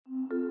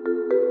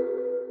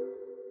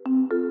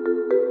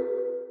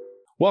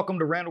Welcome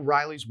to Randall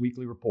Riley's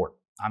Weekly Report.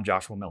 I'm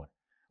Joshua Miller.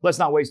 Let's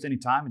not waste any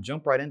time and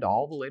jump right into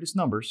all the latest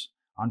numbers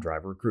on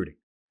driver recruiting.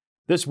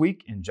 This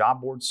week in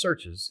job board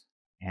searches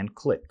and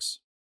clicks.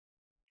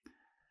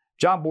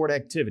 Job board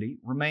activity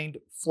remained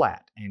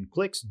flat and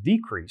clicks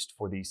decreased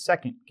for the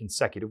second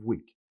consecutive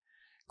week.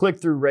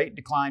 Click-through rate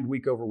declined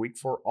week over week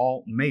for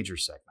all major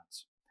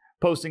segments.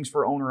 Postings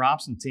for owner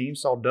ops and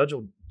teams saw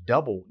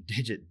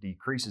double-digit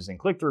decreases in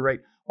click-through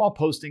rate, while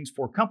postings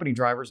for company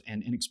drivers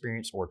and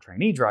inexperienced or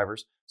trainee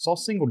drivers saw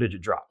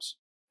single-digit drops.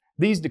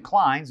 These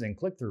declines in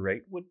click-through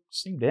rate would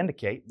seem to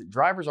indicate that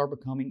drivers are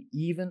becoming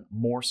even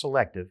more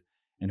selective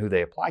in who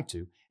they apply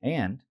to,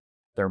 and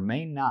there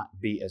may not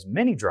be as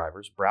many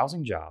drivers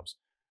browsing jobs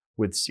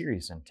with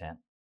serious intent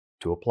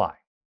to apply.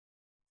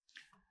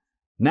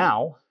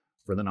 Now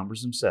for the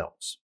numbers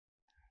themselves.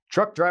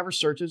 Truck driver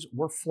searches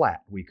were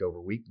flat week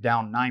over week,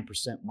 down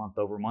 9% month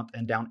over month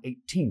and down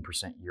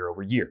 18% year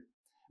over year.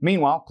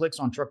 Meanwhile, clicks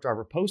on truck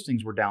driver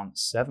postings were down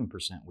 7%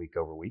 week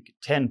over week,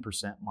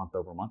 10% month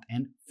over month,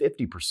 and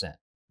 50%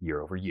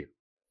 year over year.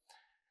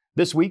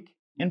 This week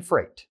in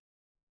freight.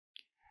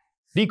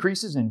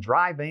 Decreases in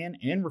dry van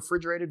and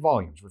refrigerated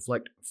volumes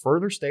reflect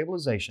further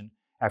stabilization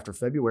after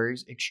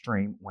February's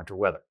extreme winter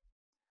weather.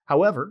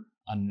 However,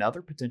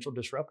 another potential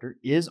disruptor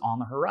is on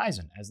the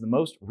horizon, as the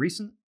most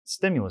recent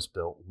stimulus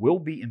bill will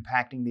be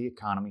impacting the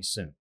economy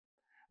soon.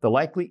 The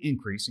likely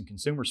increase in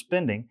consumer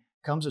spending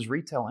comes as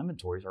retail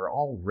inventories are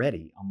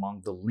already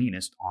among the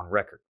leanest on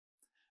record.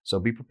 So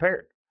be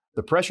prepared.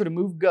 The pressure to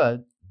move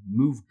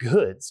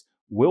goods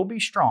will be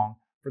strong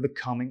for the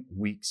coming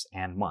weeks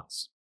and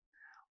months.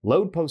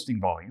 Load posting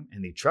volume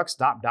in the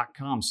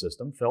truckstop.com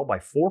system fell by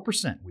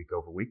 4% week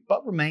over week,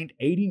 but remained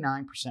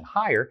 89%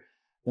 higher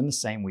than the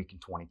same week in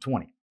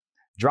 2020.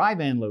 Dry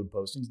van load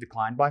postings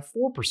declined by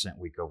 4%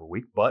 week over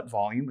week, but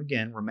volume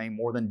again remained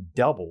more than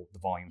double the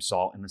volume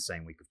saw in the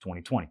same week of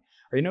 2020.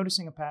 Are you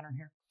noticing a pattern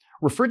here?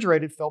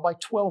 Refrigerated fell by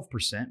 12%,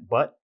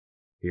 but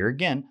here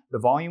again, the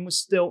volume was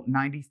still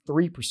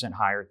 93%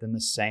 higher than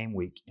the same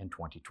week in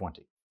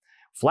 2020.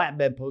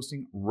 Flatbed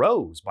posting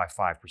rose by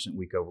 5%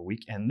 week over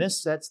week, and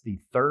this sets the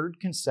third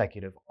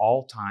consecutive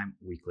all-time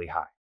weekly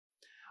high.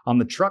 On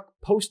the truck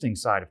posting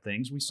side of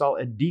things, we saw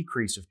a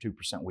decrease of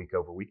 2% week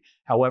over week.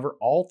 However,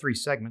 all three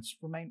segments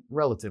remained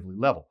relatively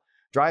level.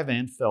 Dry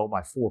van fell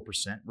by 4%,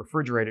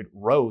 refrigerated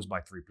rose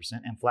by 3%,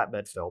 and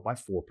flatbed fell by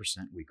 4%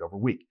 week over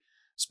week.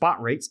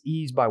 Spot rates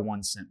eased by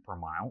 1 cent per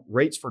mile.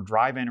 Rates for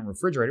dry van and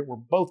refrigerated were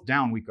both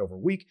down week over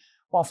week,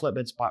 while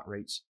flatbed spot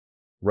rates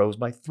rose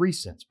by 3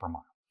 cents per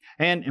mile.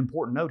 And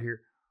important note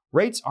here,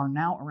 rates are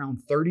now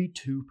around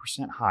 32%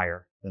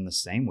 higher than the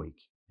same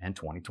week in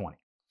 2020.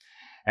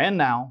 And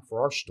now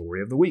for our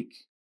story of the week.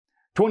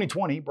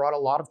 2020 brought a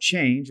lot of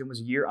change and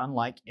was a year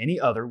unlike any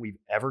other we've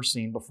ever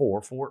seen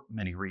before for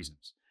many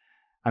reasons.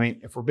 I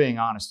mean, if we're being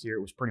honest here,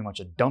 it was pretty much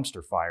a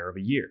dumpster fire of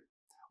a year.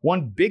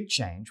 One big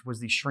change was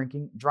the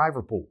shrinking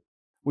driver pool.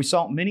 We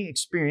saw many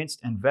experienced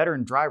and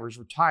veteran drivers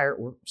retire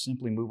or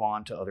simply move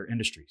on to other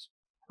industries.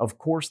 Of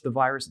course, the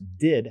virus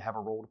did have a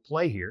role to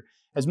play here,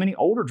 as many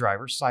older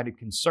drivers cited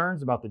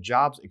concerns about the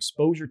job's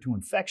exposure to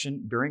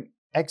infection during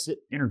exit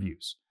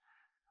interviews.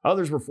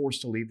 Others were forced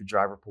to leave the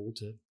driver pool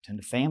to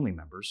tend to family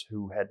members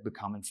who had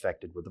become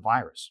infected with the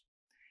virus.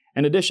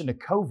 In addition to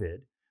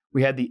COVID,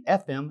 we had the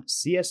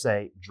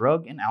FMCSA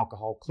Drug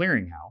Alcohol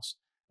Clearinghouse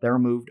that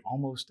removed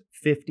almost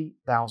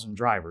 50,000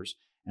 drivers,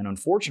 and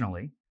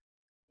unfortunately,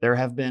 there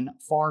have been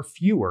far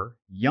fewer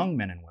young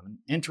men and women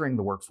entering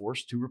the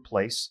workforce to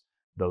replace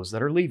those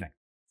that are leaving.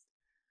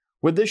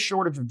 With this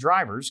shortage of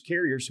drivers,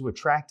 carriers who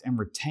attract and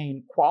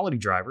retain quality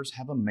drivers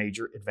have a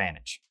major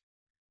advantage.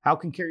 How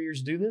can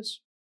carriers do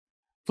this?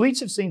 Fleets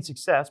have seen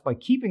success by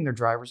keeping their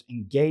drivers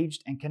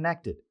engaged and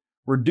connected,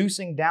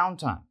 reducing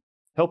downtime,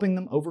 helping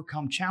them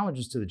overcome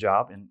challenges to the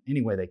job in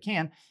any way they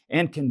can,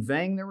 and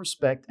conveying their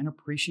respect and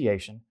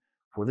appreciation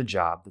for the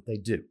job that they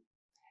do.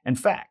 In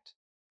fact,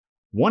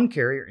 one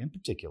carrier in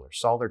particular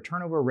saw their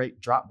turnover rate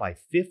drop by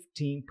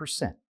 15%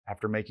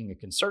 after making a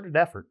concerted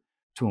effort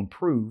to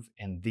improve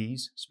in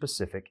these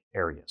specific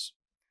areas.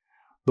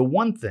 The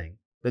one thing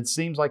that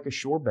seems like a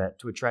sure bet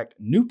to attract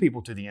new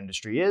people to the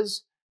industry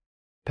is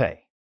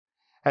pay.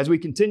 As we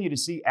continue to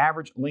see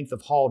average length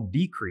of haul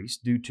decrease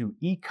due to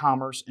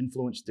e-commerce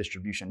influenced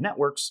distribution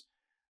networks,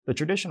 the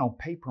traditional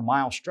pay per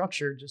mile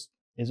structure just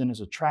isn't as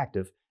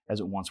attractive as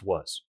it once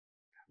was.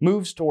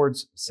 Moves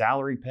towards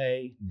salary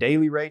pay,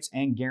 daily rates,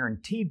 and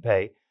guaranteed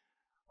pay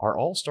are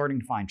all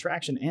starting to find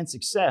traction and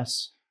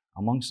success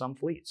among some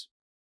fleets.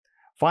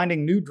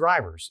 Finding new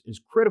drivers is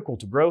critical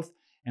to growth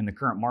in the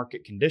current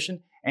market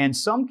condition, and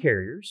some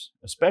carriers,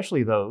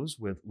 especially those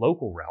with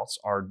local routes,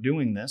 are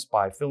doing this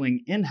by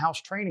filling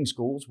in-house training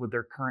schools with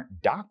their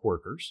current dock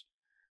workers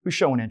who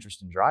show an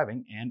interest in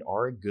driving and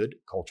are a good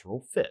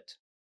cultural fit.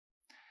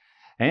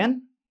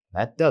 And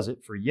that does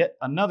it for yet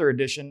another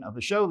edition of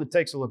the show that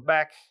takes a look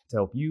back to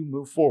help you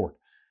move forward.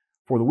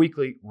 For the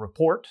weekly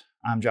report,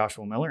 I'm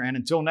Joshua Miller, and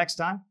until next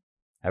time,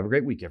 have a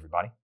great week,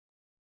 everybody.